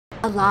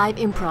A live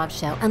improv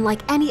show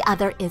unlike any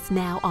other is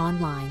now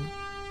online.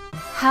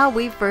 How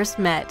we first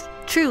met.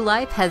 True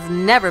life has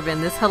never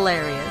been this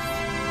hilarious.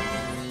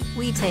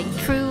 We take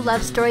true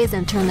love stories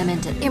and turn them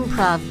into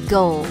improv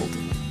gold.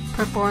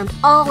 Performed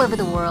all over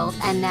the world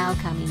and now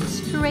coming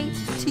straight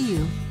to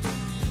you.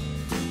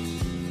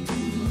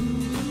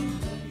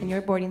 And you're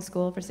at boarding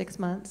school for 6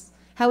 months.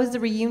 How was the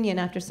reunion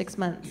after 6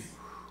 months?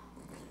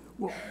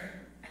 Well,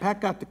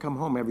 Pat got to come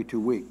home every 2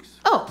 weeks.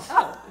 Oh.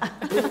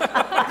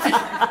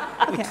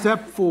 Okay.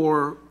 Except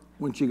for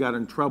when she got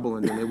in trouble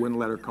and then they wouldn't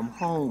let her come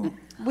home.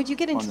 Would you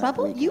get in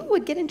trouble? You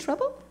would get in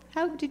trouble?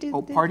 How would you do?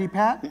 Oh, Party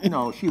Pat?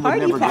 No, she would Party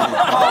never get in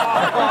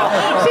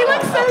trouble. She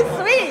looks so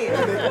sweet.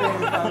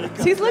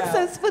 She looks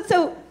so sweet.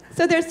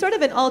 So there's sort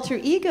of an alter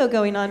ego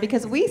going on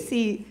because we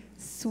see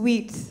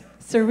sweet,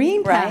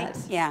 serene Pat. Right,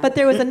 yeah. But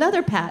there was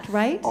another Pat,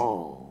 right?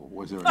 Oh,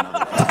 was there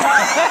another Pat?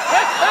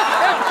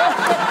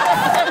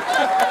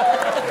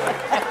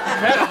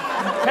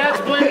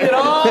 Pat's blaming it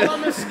all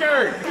on the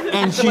skirt.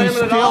 And she's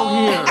still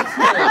here.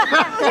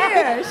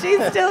 Here,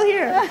 she's still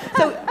here.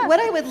 So what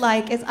I would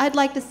like is I'd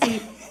like to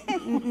see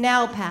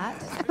now Pat.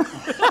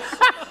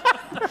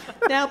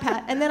 Now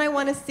Pat. And then I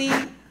want to see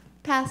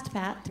past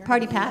Pat,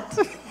 Party Pat,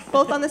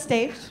 both on the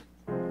stage.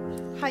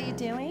 How you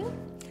doing?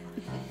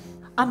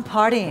 I'm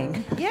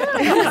partying. Yeah,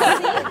 I can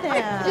see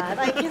that.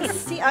 I can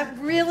see. I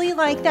really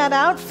like that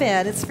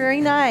outfit. It's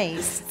very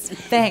nice.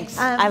 Thanks.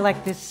 I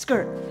like this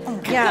skirt.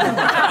 Yeah.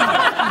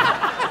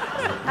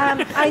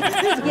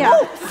 Yeah.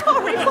 Oh,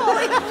 sorry,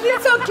 Polly.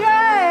 It's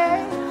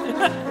okay.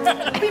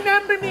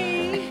 Remember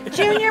me.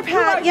 Junior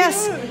Pat,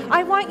 yes,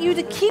 I want you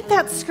to keep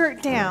that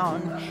skirt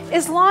down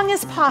as long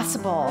as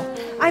possible.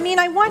 I mean,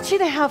 I want you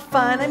to have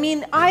fun. I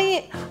mean,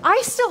 I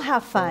still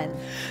have fun.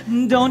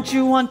 Don't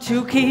you want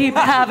to keep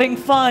having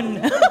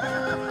fun?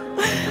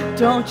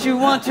 Don't you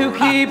want to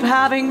keep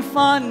having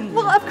fun?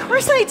 Well, of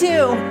course I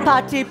do.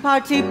 Party,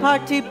 party,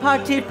 party,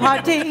 party,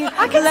 party.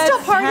 I can Let's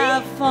still party.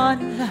 have fun.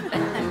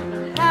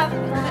 Have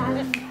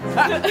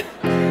fun.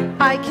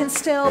 I can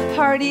still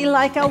party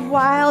like a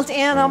wild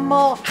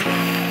animal.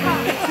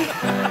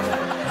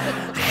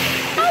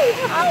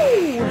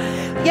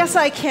 Yes,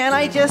 I can.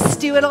 I just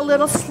do it a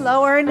little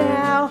slower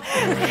now.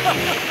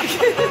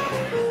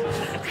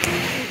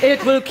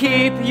 It will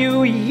keep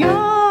you young.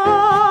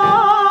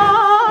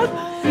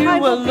 You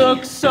will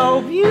look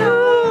so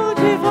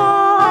beautiful.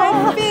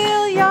 I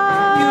feel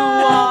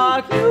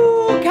young.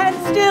 You can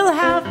still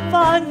have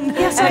fun.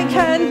 Yes, I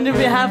can.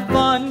 Have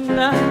fun.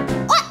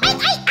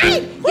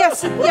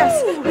 Yes,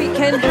 we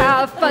can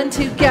have fun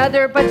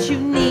together, but you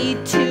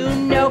need to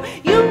know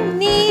you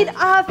need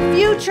a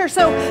future.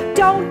 So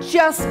don't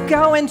just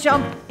go and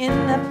jump in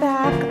the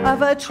back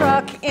of a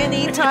truck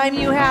anytime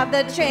you have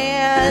the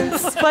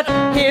chance. But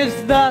here's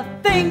the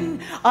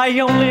thing, I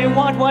only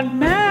want one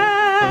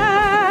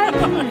man.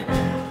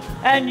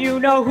 And you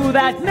know who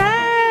that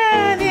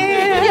man is.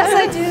 Yes,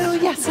 I do.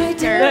 Yes, I do.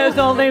 There's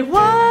only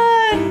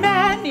one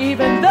man,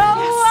 even though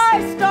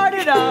I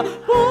started a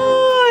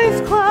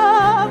boys'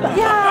 club.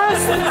 Yes,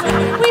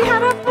 we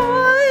had a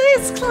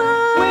boys'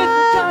 club. With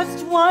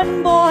just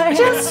one boy.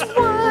 Just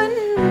one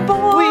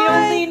boy. We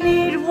only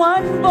need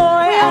one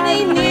boy. We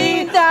only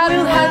need that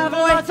we'll one have boy.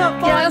 lots of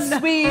fun.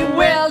 Yes, we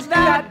will.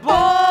 That boy.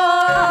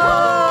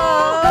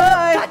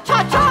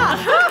 Cha-cha-cha.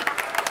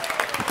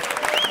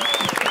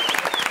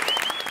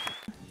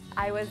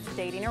 I was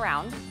dating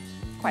around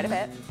quite a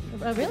bit.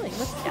 Oh, really?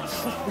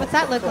 What's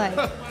that look like?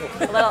 A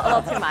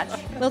little too much.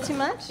 A little too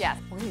much? Yes.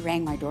 Oh, he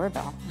rang my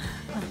doorbell.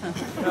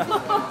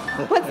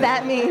 What's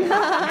that mean?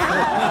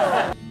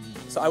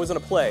 So I was in a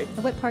play.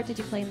 What part did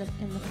you play in the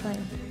play?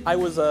 I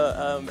was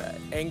a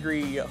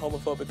angry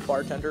homophobic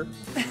bartender.